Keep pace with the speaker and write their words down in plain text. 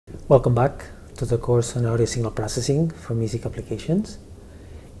Welcome back to the course on audio signal processing for music applications.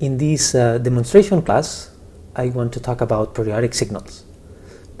 In this demonstration class, I want to talk about periodic signals.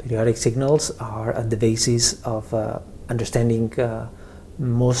 Periodic signals are at the basis of understanding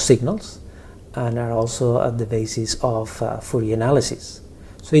most signals and are also at the basis of Fourier analysis.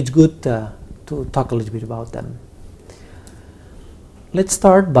 So it's good to talk a little bit about them. Let's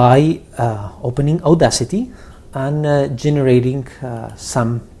start by opening Audacity and generating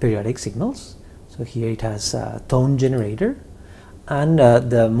some periodic signals. So here it has a tone generator, and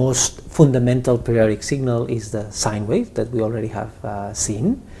the most fundamental periodic signal is the sine wave that we already have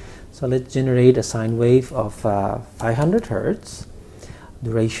seen. So let's generate a sine wave of 500 Hertz,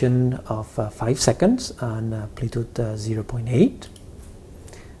 duration of 5 seconds, and amplitude 0.8.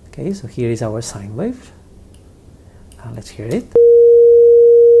 Okay, so here is our sine wave. Let's hear it.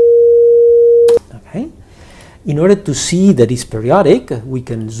 Okay. In order to see that it's periodic, we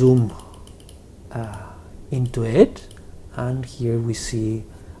can zoom into it, and here we see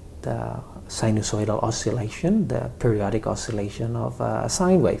the sinusoidal oscillation, the periodic oscillation of a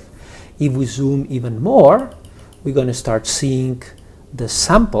sine wave. If we zoom even more, we're going to start seeing the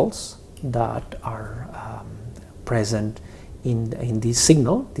samples that are present in this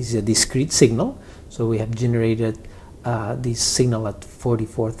signal. This is a discrete signal, so we have generated this signal at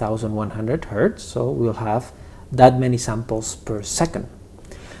 44,100 Hertz, so we'll have that many samples per second.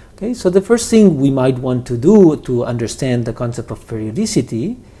 Okay, so the first thing we might want to do to understand the concept of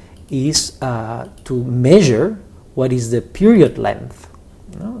periodicity is to measure what is the period length.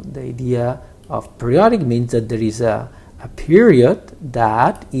 The idea of periodic means that there is a period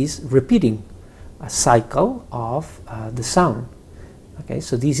that is repeating a cycle of the sound. Okay,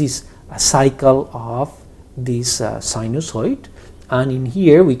 so this is a cycle of this sinusoid, and in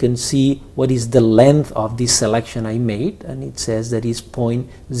here we can see what is the length of this selection I made, and it says that is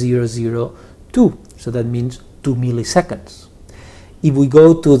 0.002, so that means 2 milliseconds. If we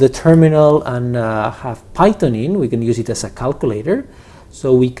go to the terminal and have Python in, we can use it as a calculator,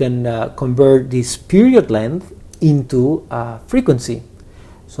 so we can convert this period length into frequency.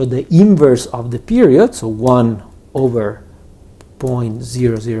 So the inverse of the period, so 1 over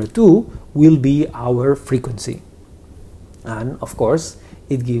 0.002, will be our frequency. And of course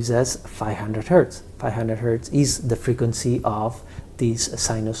it gives us 500 Hertz. 500 Hertz is the frequency of this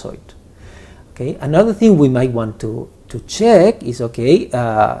sinusoid. Okay, another thing we might want to check is, okay,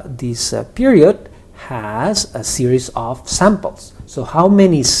 this period has a series of samples. So how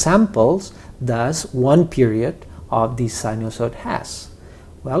many samples does one period of this sinusoid has?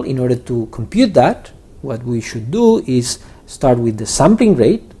 Well, in order to compute that, what we should do is start with the sampling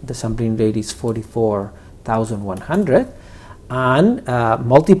rate. The sampling rate is 44,100, and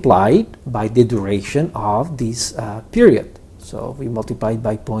multiplied by the duration of this period. So we multiply it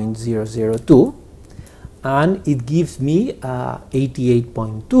by 0.002, and it gives me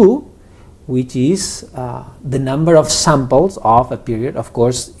 88.2, which is the number of samples of a period. Of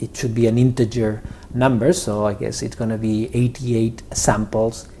course, it should be an integer number, so I guess it's going to be 88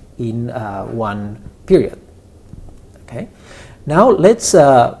 samples in one period. Okay. Now let's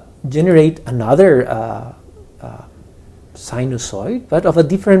generate another sinusoid, but of a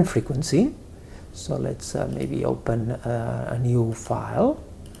different frequency. So let's maybe open a new file.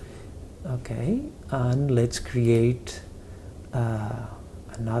 Okay, and let's create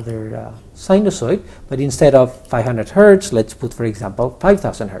another sinusoid, but instead of 500 Hertz, let's put, for example,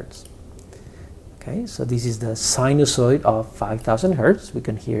 5,000 Hertz. Okay, so this is the sinusoid of 5,000 Hertz. We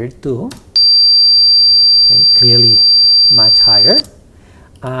can hear it too. Okay, clearly much higher,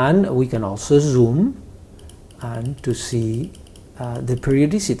 and we can also zoom and to see the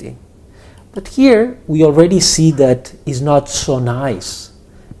periodicity. But here we already see that is not so nice.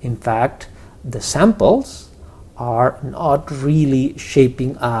 In fact, the samples are not really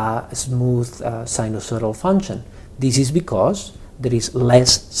shaping a smooth sinusoidal function. This is because there is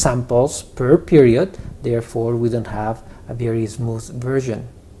less samples per period, therefore we don't have a very smooth version.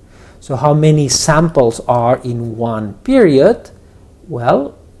 So how many samples are in one period?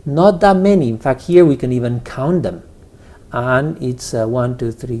 Well, not that many. In fact, here we can even count them, and it's 1,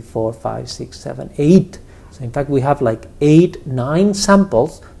 2, 3, 4, 5, 6, 7, 8. So in fact we have like 8, 9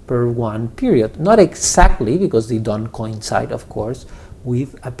 samples per one period. Not exactly, because they don't coincide, of course,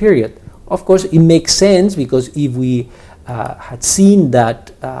 with a period. Of course it makes sense, because if we had seen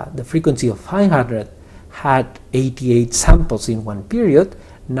that the frequency of 500 had 88 samples in one period,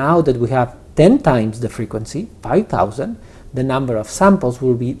 now that we have 10 times the frequency, 5,000, the number of samples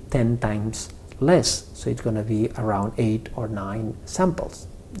will be 10 times less. So it's going to be around 8 or 9 samples.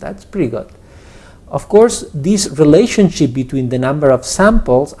 That's pretty good. Of course, this relationship between the number of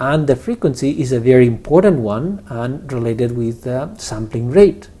samples and the frequency is a very important one and related with the sampling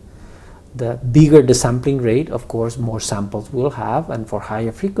rate. The bigger the sampling rate, of course, more samples we'll have, and for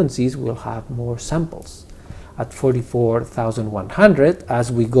higher frequencies we'll have more samples. At 44,100,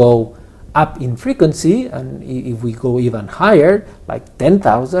 as we go up in frequency, and if we go even higher, like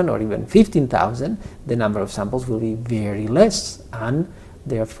 10,000 or even 15,000, the number of samples will be very less, and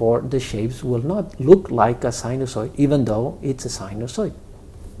therefore the shapes will not look like a sinusoid, even though it's a sinusoid.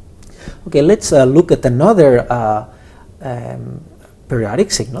 Okay, let's look at another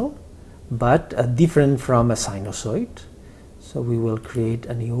periodic signal, but different from a sinusoid. So we will create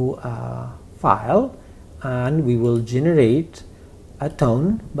a new file, and we will generate a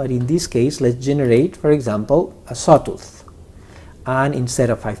tone, but in this case let's generate, for example, a sawtooth. And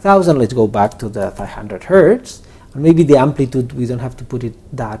instead of 5,000, let's go back to the 500 Hertz. And maybe the amplitude, we don't have to put it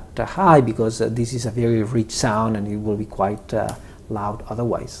that high, because this is a very rich sound and it will be quite loud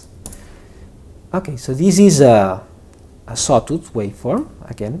otherwise. Okay, so this is a sawtooth waveform.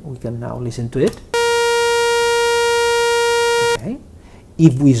 Again, we can now listen to it. Okay.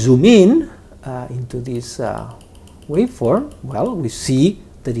 If we zoom in into this waveform, well, we see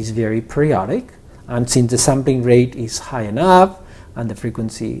that it's very periodic, and since the sampling rate is high enough and the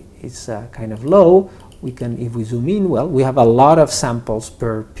frequency is kind of low, we can, if we zoom in, well, we have a lot of samples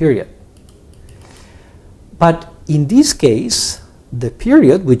per period. But in this case, the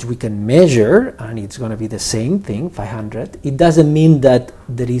period, which we can measure, and it's going to be the same thing, 500, it doesn't mean that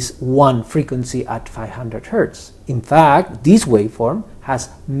there is one frequency at 500 Hertz. In fact, this waveform has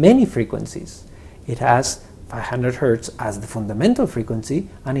many frequencies. It has 500 Hertz as the fundamental frequency,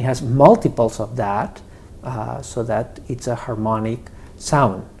 and it has multiples of that, so that it's a harmonic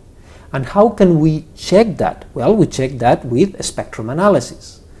sound. And how can we check that? Well, we check that with a spectrum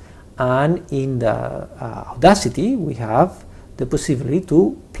analysis. And in the Audacity, we have the possibility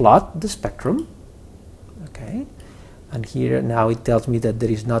to plot the spectrum. Okay. And here now it tells me that there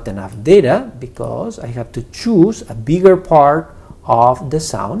is not enough data, because I have to choose a bigger part of the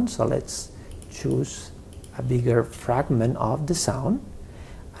sound. So let's choose a bigger fragment of the sound.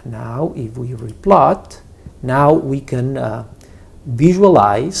 And now if we replot, now we can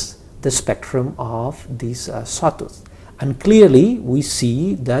visualize the spectrum of this sawtooth, and clearly we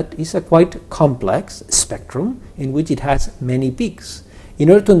see that it's a quite complex spectrum in which it has many peaks. In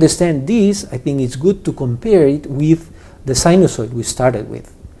order to understand this, I think it's good to compare it with the sinusoid we started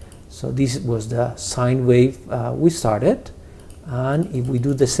with. So this was the sine wave we started, and if we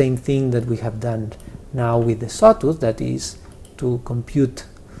do the same thing that we have done now with the sawtooth, that is to compute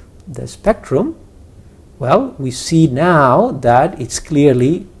the spectrum, well, we see now that it's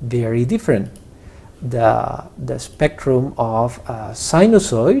clearly very different. The spectrum of a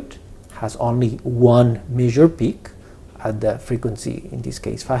sinusoid has only one major peak at the frequency, in this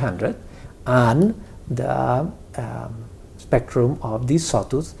case 500, and the spectrum of this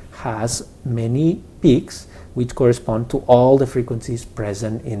sawtooth has many peaks which correspond to all the frequencies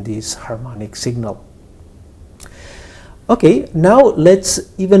present in this harmonic signal. Okay, now let's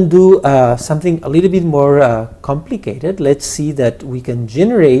even do something a little bit more complicated. Let's see that we can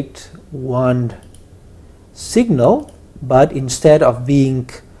generate one signal, but instead of being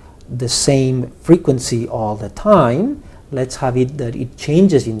the same frequency all the time, let's have it that it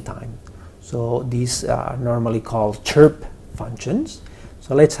changes in time. So these are normally called chirp functions.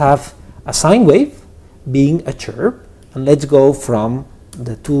 So let's have a sine wave being a chirp, and let's go from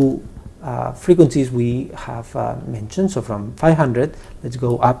the two frequencies we have mentioned. So from 500, let's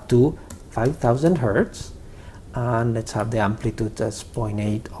go up to 5,000 Hertz, and let's have the amplitude as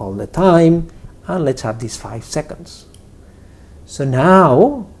 0.8 all the time, and let's have these 5 seconds. So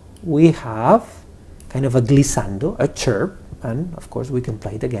now we have kind of a glissando, a chirp, and of course we can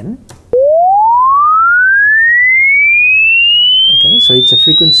play it again. Okay, so it's a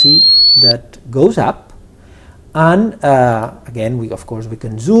frequency that goes up, and again, of course we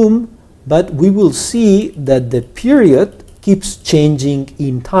can zoom, but we will see that the period keeps changing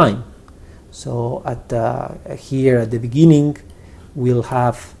in time. So at here at the beginning, we'll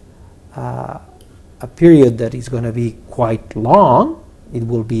have a period that is going to be quite long. It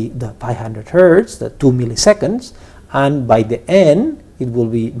will be the 500 Hertz, the 2 milliseconds, and by the end it will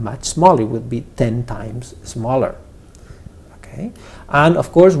be much smaller. It will be 10 times smaller. Okay, and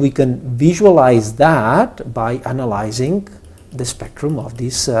of course we can visualize that by analyzing the spectrum of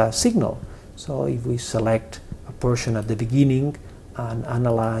this signal. So if we select a portion at the beginning and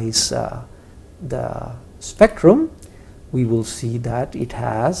analyze the spectrum, we will see that it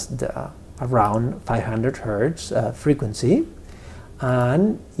has the around 500 Hertz frequency,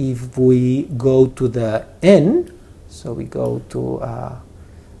 And if we go to the n, so we go to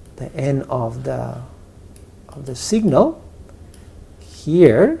the n of the signal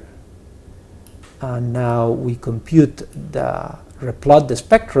here, and now we compute replot the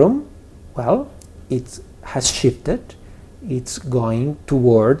spectrum, well, it has shifted. It's going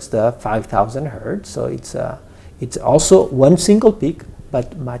towards the 5000 hertz, so it's also one single peak,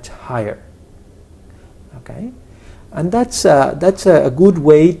 but much higher. Okay, and that's a good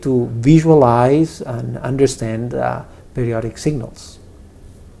way to visualize and understand periodic signals.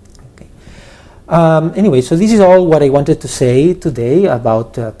 Okay. Anyway, so this is all what I wanted to say today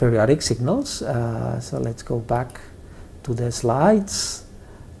about periodic signals. So let's go back to the slides.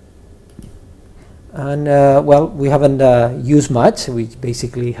 And well, we haven't used much. We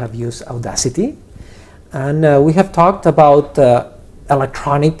basically have used Audacity, and we have talked about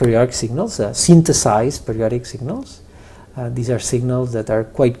electronic periodic signals, synthesized periodic signals. These are signals that are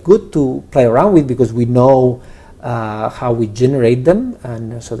quite good to play around with because we know how we generate them,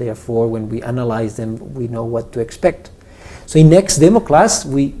 and so therefore when we analyze them we know what to expect. So in next demo class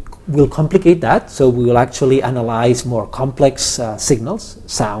we will complicate that, so we will actually analyze more complex signals,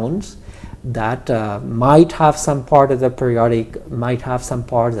 sounds, that might have some part of the periodic, might have some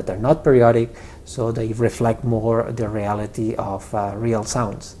parts that are not periodic, so they reflect more the reality of real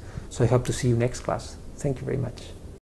sounds. So I hope to see you next class. Thank you very much.